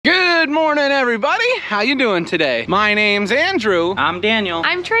morning, everybody. How you doing today? My name's Andrew. I'm Daniel.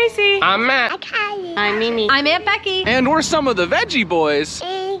 I'm Tracy. I'm Matt. I'm Kylie. I'm Mimi. I'm Aunt Becky. And we're some of the Veggie Boys.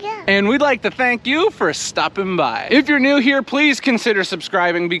 And we'd like to thank you for stopping by. If you're new here, please consider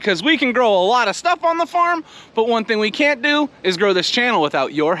subscribing because we can grow a lot of stuff on the farm, but one thing we can't do is grow this channel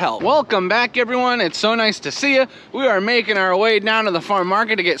without your help. Welcome back, everyone. It's so nice to see you. We are making our way down to the farm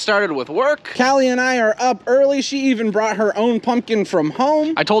market to get started with work. Callie and I are up early. She even brought her own pumpkin from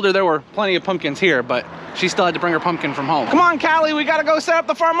home. I told her there were plenty of pumpkins here, but she still had to bring her pumpkin from home. Come on, Callie, we gotta go set up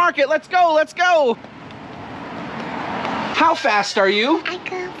the farm market. Let's go, let's go. How fast are you? I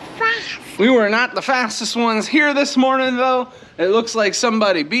go fast. We were not the fastest ones here this morning though. It looks like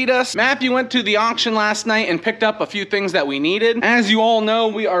somebody beat us. Matthew went to the auction last night and picked up a few things that we needed. As you all know,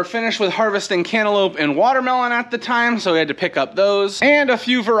 we are finished with harvesting cantaloupe and watermelon at the time, so we had to pick up those and a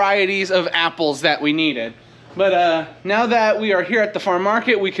few varieties of apples that we needed. But now that we are here at the farm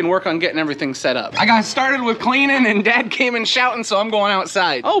market, we can work on getting everything set up. I got started with cleaning and Dad came in shouting, so I'm going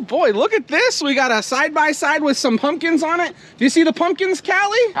outside. Oh boy, look at this. We got a side-by-side with some pumpkins on it. Do you see the pumpkins,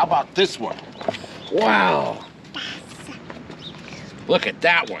 Callie? How about this one? Wow. Look at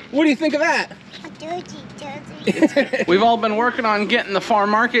that one. What do you think of that? We've all been working on getting the farm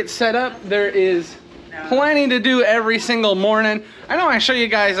market set up. There is plenty to do every single morning. I know I show you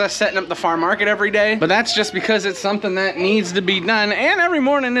guys us setting up the farm market every day, but that's just because it's something that needs to be done, and every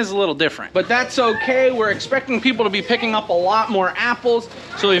morning is a little different. But that's okay. We're expecting people to be picking up a lot more apples,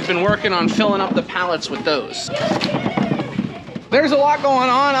 so we've been working on filling up the pallets with those. There's a lot going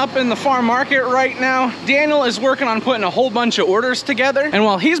on up in the farm market right now. Daniel is working on putting a whole bunch of orders together. And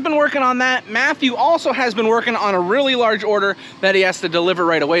while he's been working on that, Matthew also has been working on a really large order that he has to deliver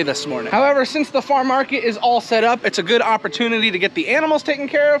right away this morning. However, since the farm market is all set up, it's a good opportunity to get the animals taken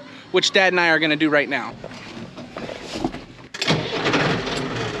care of, which Dad and I are gonna do right now.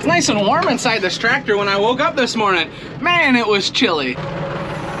 It's nice and warm inside this tractor. When I woke up this morning, man, it was chilly.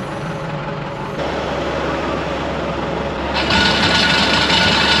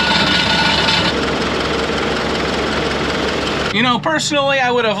 You know, personally, I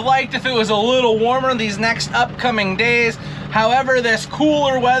would have liked if it was a little warmer these next upcoming days. However, this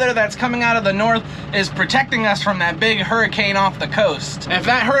cooler weather that's coming out of the north is protecting us from that big hurricane off the coast. If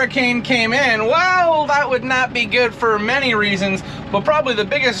that hurricane came in, well, that would not be good for many reasons, but probably the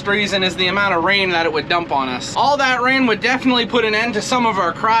biggest reason is the amount of rain that it would dump on us. All that rain would definitely put an end to some of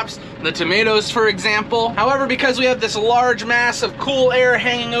our crops, the tomatoes, for example. However, because we have this large mass of cool air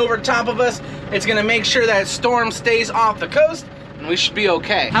hanging over top of us, it's gonna make sure that storm stays off the coast, and we should be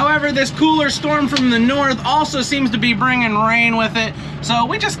okay. However, this cooler storm from the north also seems to be bringing rain with it, so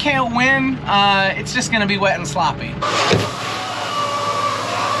we just can't win. It's just gonna be wet and sloppy.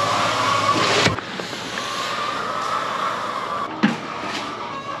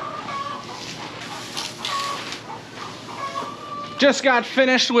 Just got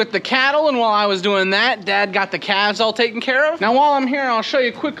finished with the cattle, and while I was doing that, Dad got the calves all taken care of. Now while I'm here, I'll show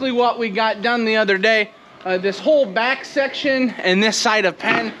you quickly what we got done the other day. This whole back section and this side of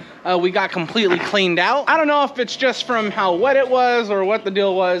pen, we got completely cleaned out. I don't know if it's just from how wet it was or what the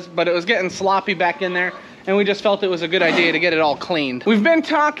deal was, but it was getting sloppy back in there, and we just felt it was a good idea to get it all cleaned. We've been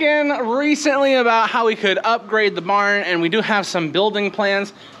talking recently about how we could upgrade the barn, and we do have some building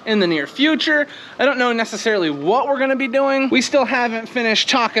plans in the near future. I don't know necessarily what we're gonna be doing. We still haven't finished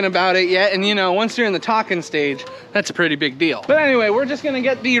talking about it yet, and you know, once you're in the talking stage, that's a pretty big deal. But anyway, we're just gonna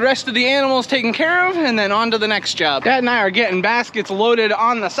get the rest of the animals taken care of and then on to the next job. Dad and I are getting baskets loaded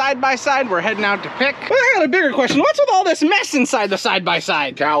on the side-by-side. We're heading out to pick. But I got a bigger question. What's with all this mess inside the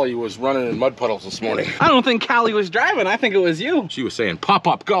side-by-side? Callie was running in mud puddles this morning. I don't think Callie was driving. I think it was you. She was saying, pop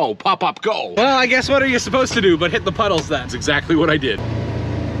up, go, pop up, go. Well, I guess what are you supposed to do but hit the puddles then? That's exactly what I did.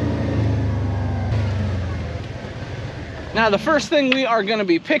 Now the first thing we are gonna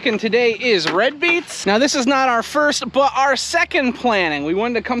be picking today is red beets. Now this is not our first, but our second planting. We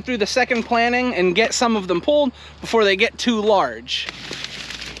wanted to come through the second planting and get some of them pulled before they get too large.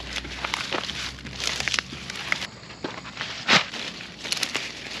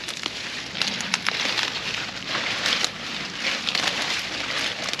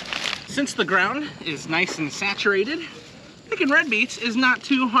 Since the ground is nice and saturated, picking red beets is not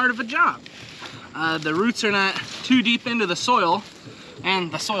too hard of a job. The roots are not too deep into the soil,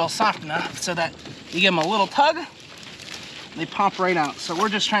 and the soil's soft enough so that you give them a little tug, they pop right out. So we're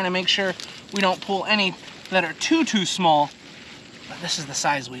just trying to make sure we don't pull any that are too small, but this is the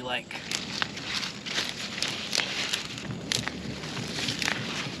size we like.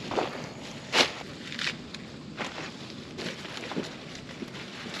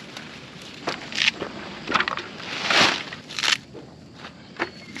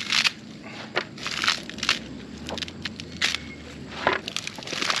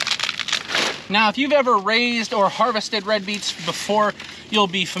 Now, if you've ever raised or harvested red beets before, you'll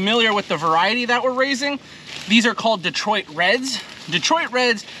be familiar with the variety that we're raising. These are called Detroit Reds. Detroit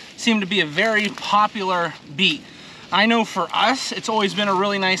Reds seem to be a very popular beet. I know for us, it's always been a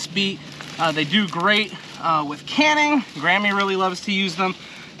really nice beet. They do great with canning. Grammy really loves to use them.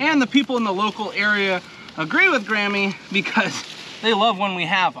 And the people in the local area agree with Grammy because they love when we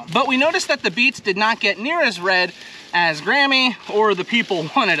have them. But we noticed that the beets did not get near as red as Grammy or the people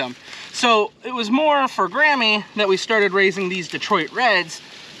wanted them. So it was more for Grammy that we started raising these Detroit Reds,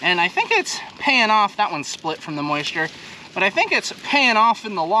 and I think it's paying off. That one's split from the moisture, but I think it's paying off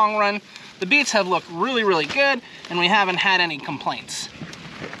in the long run. The beets have looked really, really good, and we haven't had any complaints.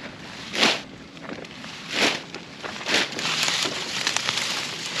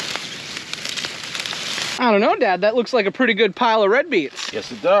 I don't know, Dad, that looks like a pretty good pile of red beets. Yes,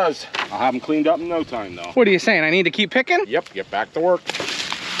 it does. I'll have them cleaned up in no time, though. What are you saying? I need to keep picking? Yep, get back to work.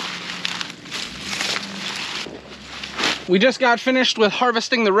 We just got finished with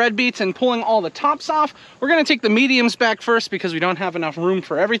harvesting the red beets and pulling all the tops off. We're gonna take the mediums back first because we don't have enough room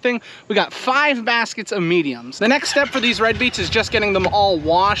for everything. We got 5 baskets of mediums. The next step for these red beets is just getting them all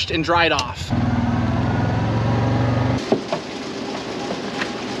washed and dried off.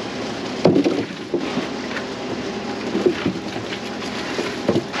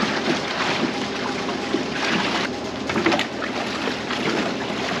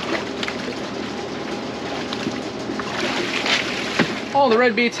 All the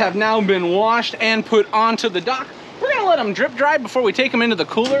red beets have now been washed and put onto the dock. We're gonna let them drip dry before we take them into the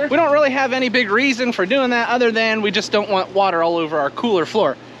cooler. We don't really have any big reason for doing that other than we just don't want water all over our cooler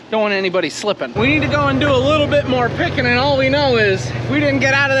floor. Don't want anybody slipping. We need to go and do a little bit more picking, and all we know is if we didn't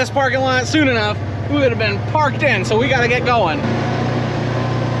get out of this parking lot soon enough, we would have been parked in, so we gotta get going.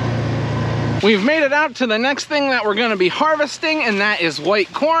 We've made it out to the next thing that we're gonna be harvesting, and that is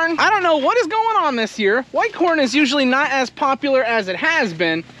white corn. I don't know what is going on this year. White corn is usually not as popular as it has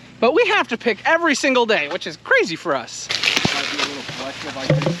been, but we have to pick every single day, which is crazy for us. Might be a little selective, I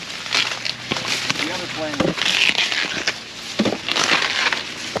think. The other blend.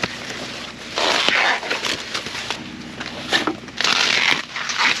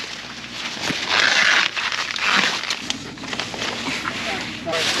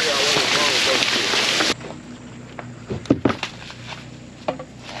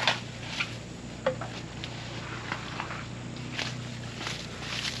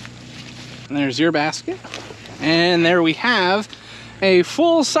 And there's your basket. And there we have a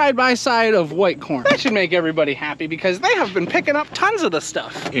full side-by-side of white corn. That should make everybody happy because they have been picking up tons of the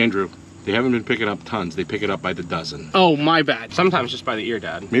stuff. Andrew, they haven't been picking up tons. They pick it up by the dozen. Oh, my bad. Sometimes just by the ear,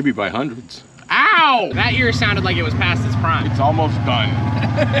 Dad. Maybe by hundreds. Ow! That ear sounded like it was past its prime. It's almost done.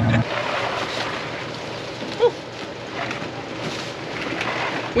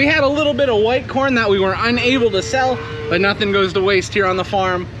 We had a little bit of white corn that we were unable to sell, but nothing goes to waste here on the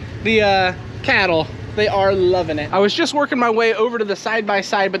farm. The cattle, they are loving it. I was just working my way over to the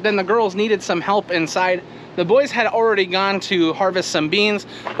side-by-side, but then the girls needed some help inside. The boys had already gone to harvest some beans,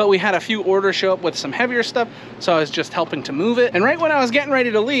 but we had a few orders show up with some heavier stuff, so I was just helping to move it. And right when I was getting ready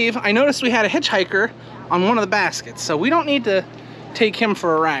to leave, I noticed we had a hitchhiker on one of the baskets, so we don't need to take him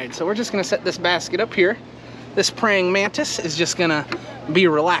for a ride. So we're just gonna set this basket up here. This praying mantis is just gonna be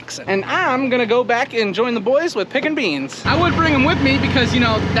relaxing. And I'm gonna go back and join the boys with picking beans. I would bring him with me because, you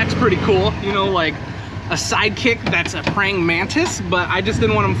know, that's pretty cool. You know, like a sidekick that's a praying mantis, but I just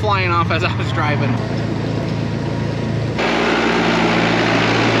didn't want him flying off as I was driving.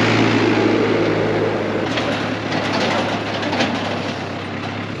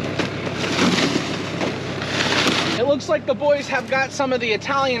 Looks like the boys have got some of the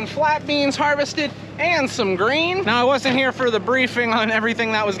Italian flat beans harvested and some green. Now, I wasn't here for the briefing on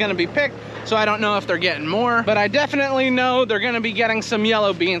everything that was gonna be picked, so I don't know if they're getting more, but I definitely know they're gonna be getting some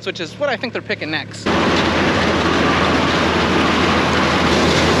yellow beans, which is what I think they're picking next.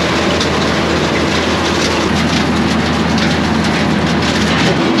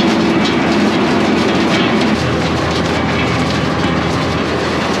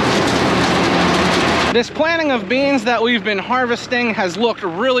 This planting of beans that we've been harvesting has looked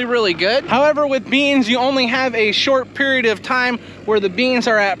really, really good. However, with beans, you only have a short period of time where the beans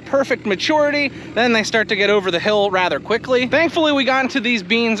are at perfect maturity, then they start to get over the hill rather quickly. Thankfully, we got into these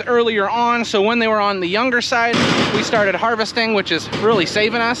beans earlier on, so when they were on the younger side, we started harvesting, which is really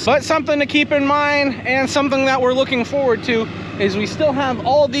saving us. But something to keep in mind and something that we're looking forward to is we still have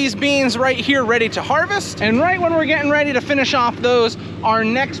all these beans right here ready to harvest. And right when we're getting ready to finish off those, our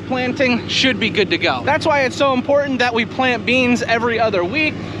next planting should be good to go. That's why it's so important that we plant beans every other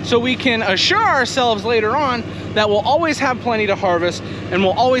week, so we can assure ourselves later on that we'll always have plenty to harvest and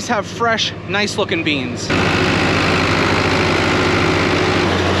we'll always have fresh, nice looking beans.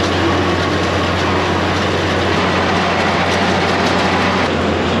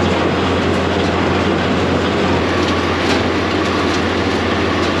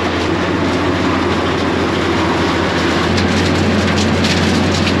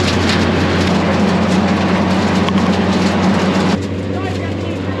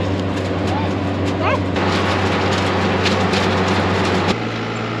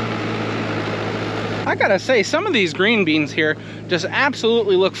 I gotta say, some of these green beans here just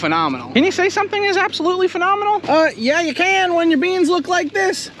absolutely look phenomenal. Can you say something is absolutely phenomenal? Yeah, you can when your beans look like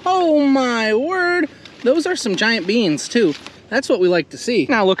this. Oh my word. Those are some giant beans too. That's what we like to see.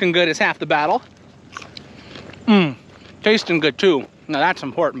 Now looking good is half the battle. Tasting good too. Now that's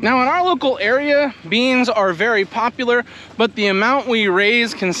important. Now in our local area, beans are very popular, but the amount we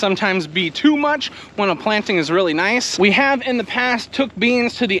raise can sometimes be too much when a planting is really nice. We have in the past took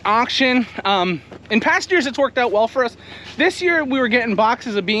beans to the auction. In past years, it's worked out well for us. This year, we were getting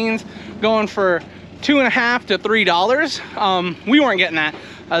boxes of beans going for $2.50 to $3. We weren't getting that.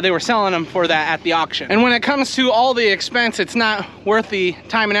 They were selling them for that at the auction. And when it comes to all the expense, it's not worth the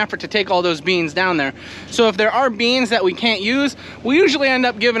time and effort to take all those beans down there. So if there are beans that we can't use, we usually end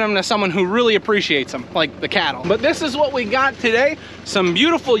up giving them to someone who really appreciates them, like the cattle. But this is what we got today. Some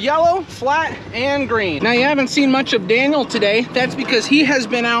beautiful yellow, flat, and green. Now you haven't seen much of Daniel today. That's because he has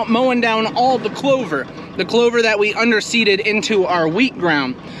been out mowing down all the clover that we underseeded into our wheat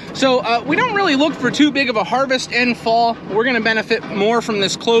ground. So we don't really look for too big of a harvest in fall. We're gonna benefit more from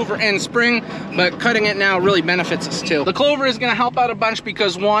this clover in spring, but cutting it now really benefits us too. The clover is gonna help out a bunch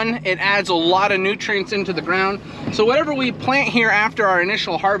because one, it adds a lot of nutrients into the ground. So whatever we plant here after our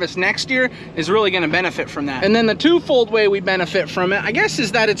initial harvest next year is really gonna benefit from that. And then the twofold way we benefit from it, I guess,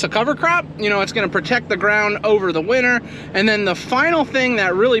 is that it's a cover crop. You know, it's gonna protect the ground over the winter. And then the final thing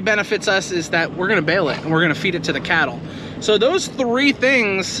that really benefits us is that we're gonna bale it and we're gonna feed it to the cattle. So those three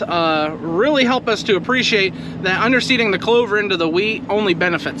things really help us to appreciate that underseeding the clover into the wheat only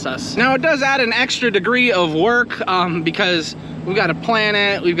benefits us. Now it does add an extra degree of work because we've got to plant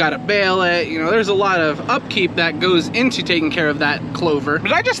it, we've got to bale it, you know, there's a lot of upkeep that goes into taking care of that clover.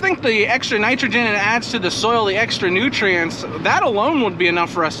 But I just think the extra nitrogen it adds to the soil, the extra nutrients, that alone would be enough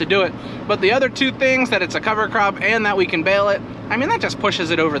for us to do it. But the other two things, that it's a cover crop and that we can bale it, I mean, that just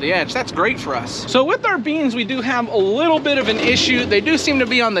pushes it over the edge. That's great for us. So with our beans, we do have a little bit of an issue. They do seem to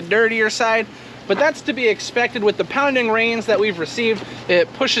be on the dirtier side, but that's to be expected with the pounding rains that we've received.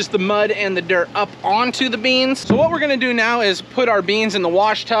 It pushes the mud and the dirt up onto the beans. So what we're gonna do now is put our beans in the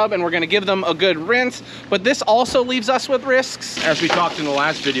wash tub and we're gonna give them a good rinse, but this also leaves us with risks. As we talked in the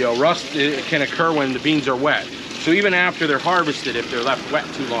last video, rust can occur when the beans are wet. So even after they're harvested, if they're left wet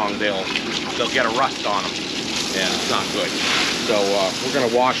too long, they'll get a rust on them, and it's not good. So we're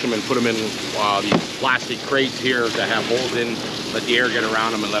gonna wash them and put them in these plastic crates here that have holes in, let the air get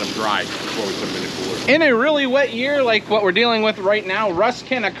around them and let them dry before we put them in the cooler. In a really wet year like what we're dealing with right now, rust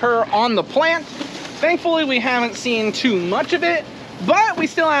can occur on the plant. Thankfully, we haven't seen too much of it, but we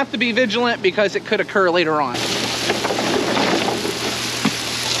still have to be vigilant because it could occur later on.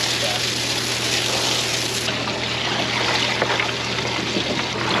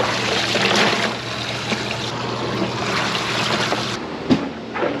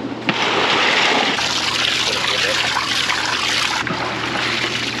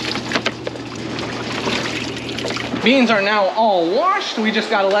 Beans are now all washed. We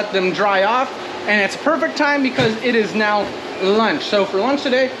just gotta let them dry off. And it's perfect time because it is now lunch. So for lunch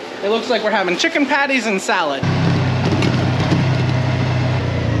today, it looks like we're having chicken patties and salad.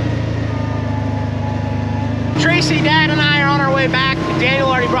 Tracy, Dad, and I are on our way back. Daniel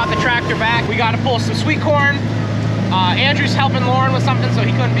already brought the tractor back. We got to pull some sweet corn. Andrew's helping Lauren with something, so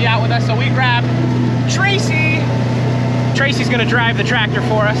he couldn't be out with us. So we grabbed Tracy. Tracy's gonna drive the tractor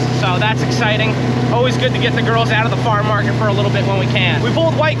for us, so that's exciting. Always good to get the girls out of the farm market for a little bit when we can. We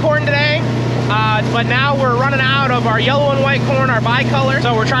pulled white corn today, but now we're running out of our yellow and white corn, our bicolor.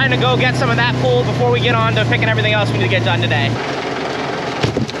 So we're trying to go get some of that pulled before we get on to picking everything else we need to get done today.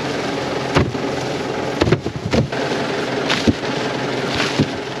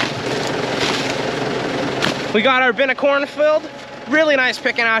 We got our bin of corn filled. Really nice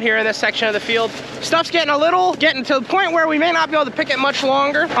picking out here in this section of the field. Stuff's getting to the point where we may not be able to pick it much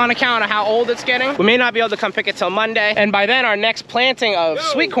longer on account of how old it's getting. We may not be able to come pick it till Monday. And by then our next planting of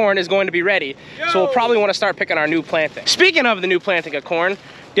sweet corn is going to be ready. So we'll probably want to start picking our new planting. Speaking of the new planting of corn,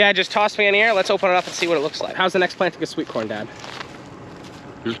 Dad just tossed me in the air. Let's open it up and see what it looks like. How's the next planting of sweet corn, Dad?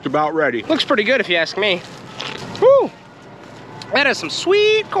 Just about ready. Looks pretty good if you ask me. Woo! That is some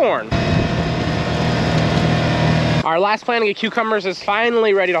sweet corn. Our last planting of cucumbers is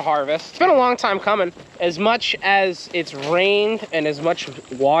finally ready to harvest. It's been a long time coming. As much as it's rained and as much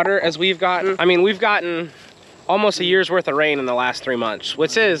water as we've gotten, I mean, we've gotten almost a year's worth of rain in the last 3 months,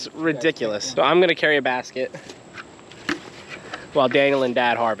 which is ridiculous. So I'm gonna carry a basket while Daniel and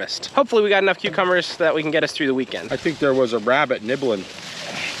Dad harvest. Hopefully we got enough cucumbers so that we can get us through the weekend. I think there was a rabbit nibbling.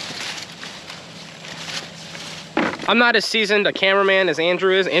 I'm not as seasoned a cameraman as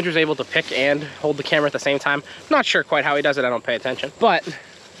Andrew is. Andrew's able to pick and hold the camera at the same time. Not sure quite how he does it, I don't pay attention. But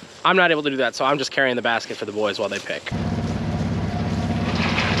I'm not able to do that, so I'm just carrying the basket for the boys while they pick.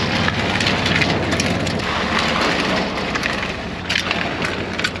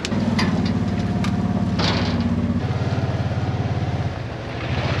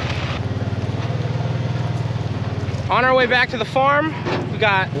 On our way back to the farm, we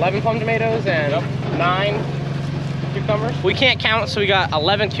got 11 plum tomatoes and 9 cucumbers. We can't count, so we got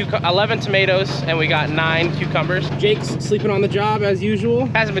 11 tomatoes and we got 9 cucumbers. Jake's sleeping on the job as usual.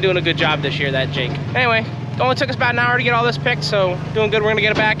 Hasn't been doing a good job this year, that Jake. Anyway, it only took us about an hour to get all this picked, so doing good. We're gonna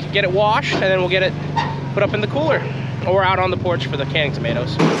get it back, get it washed, and then we'll get it put up in the cooler or out on the porch for the canning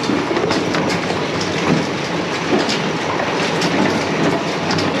tomatoes.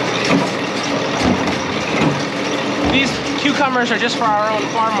 These cucumbers are just for our own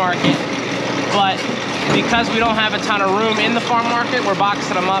farm market, but because we don't have a ton of room in the farm market, we're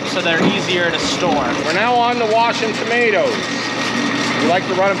boxing them up so they're easier to store. We're now on to washing tomatoes. We like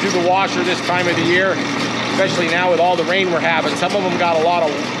to run them through the washer this time of the year, especially now with all the rain we're having. Some of them got a lot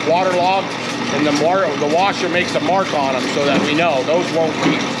of waterlogged, and the washer makes a mark on them so that we know those won't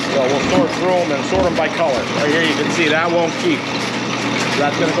keep. So we'll sort through them and sort them by color. Right here you can see that won't keep. So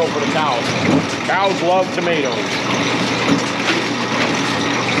that's gonna go for the cows. Cows love tomatoes.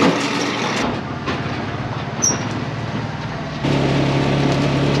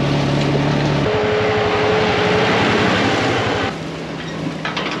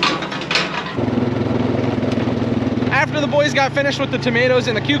 After the boys got finished with the tomatoes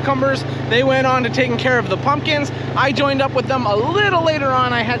and the cucumbers, they went on to taking care of the pumpkins. I joined up with them a little later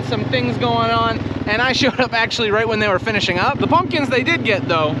on. I had some things going on, and I showed up actually right when they were finishing up. The pumpkins they did get,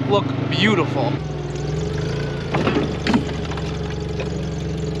 though, look beautiful.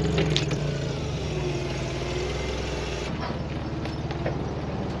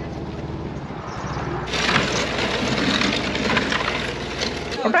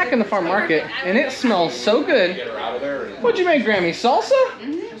 We're back in the farm market, and it smells so good. What'd you make, Grammy? Salsa?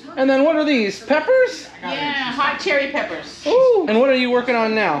 Mm-hmm. And then what are these? Peppers? Yeah, hot cherry peppers. Ooh. And what are you working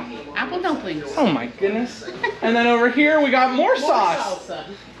on now? Apple dumplings. Oh my goodness. And then over here we got more sauce. Salsa.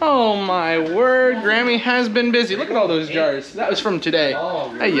 Oh my word, Grammy has been busy. Look at all those jars. That was from today.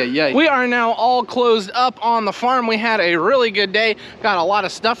 Ay, ay, ay. We are now all closed up on the farm. We had a really good day. Got a lot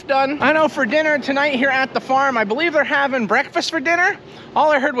of stuff done. I know for dinner tonight here at the farm, I believe they're having breakfast for dinner. All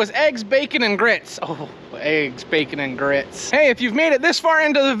I heard was eggs, bacon, and grits. Oh, eggs, bacon, and grits. Hey, if you've made it this far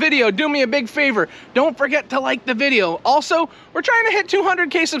into the video, do me a big favor. Don't forget to like the video. Also, we're trying to hit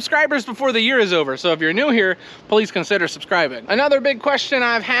 200K subscribers before the year is over. So if you're new here, please consider subscribing. Another big question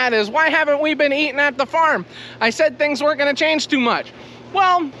I've had is, why haven't we been eating at the farm? I said things weren't gonna change too much.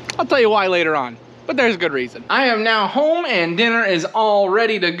 Well, I'll tell you why later on. But there's a good reason. I am now home and dinner is all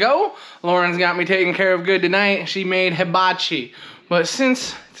ready to go. Lauren's got me taken care of good tonight. She made hibachi. But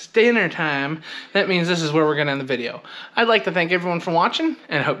since it's dinner time, that means this is where we're gonna end the video. I'd like to thank everyone for watching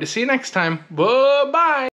and hope to see you next time. Bye-bye.